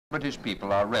British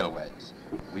people are railways.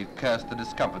 We've cursed the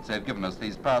discomforts they've given us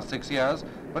these past 6 years,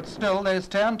 but still they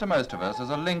stand to most of us as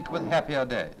a link with happier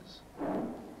days.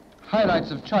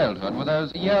 Highlights of childhood were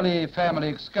those yearly family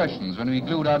excursions when we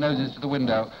glued our noses to the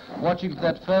window, watching for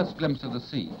that first glimpse of the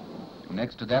sea.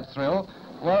 Next to that thrill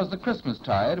was the Christmas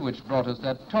tide, which brought us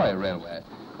that toy railway,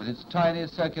 with its tiny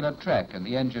circular track and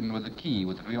the engine with the key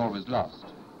which we always lost.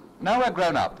 Now we're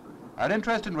grown up, our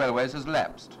interest in railways has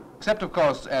lapsed, except of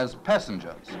course as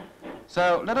passengers.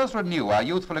 So let us renew our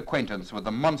youthful acquaintance with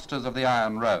the monsters of the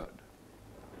Iron Road.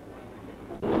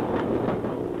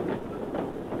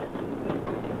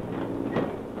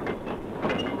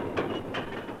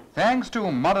 Thanks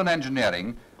to modern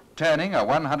engineering, turning a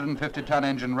 150-ton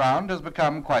engine round has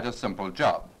become quite a simple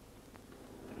job.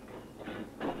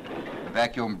 The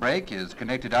vacuum brake is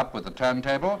connected up with the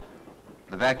turntable,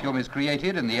 the vacuum is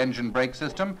created in the engine brake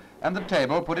system, and the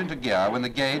table put into gear when the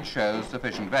gauge shows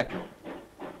sufficient vacuum.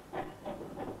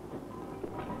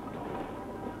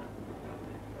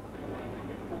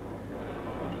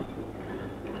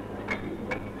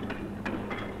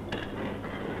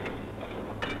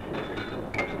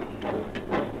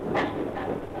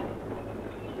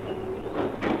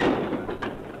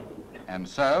 And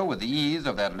so, with the ease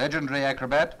of that legendary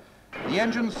acrobat, the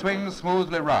engine swings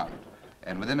smoothly round,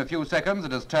 and within a few seconds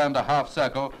it has turned a half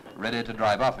circle, ready to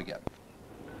drive off again.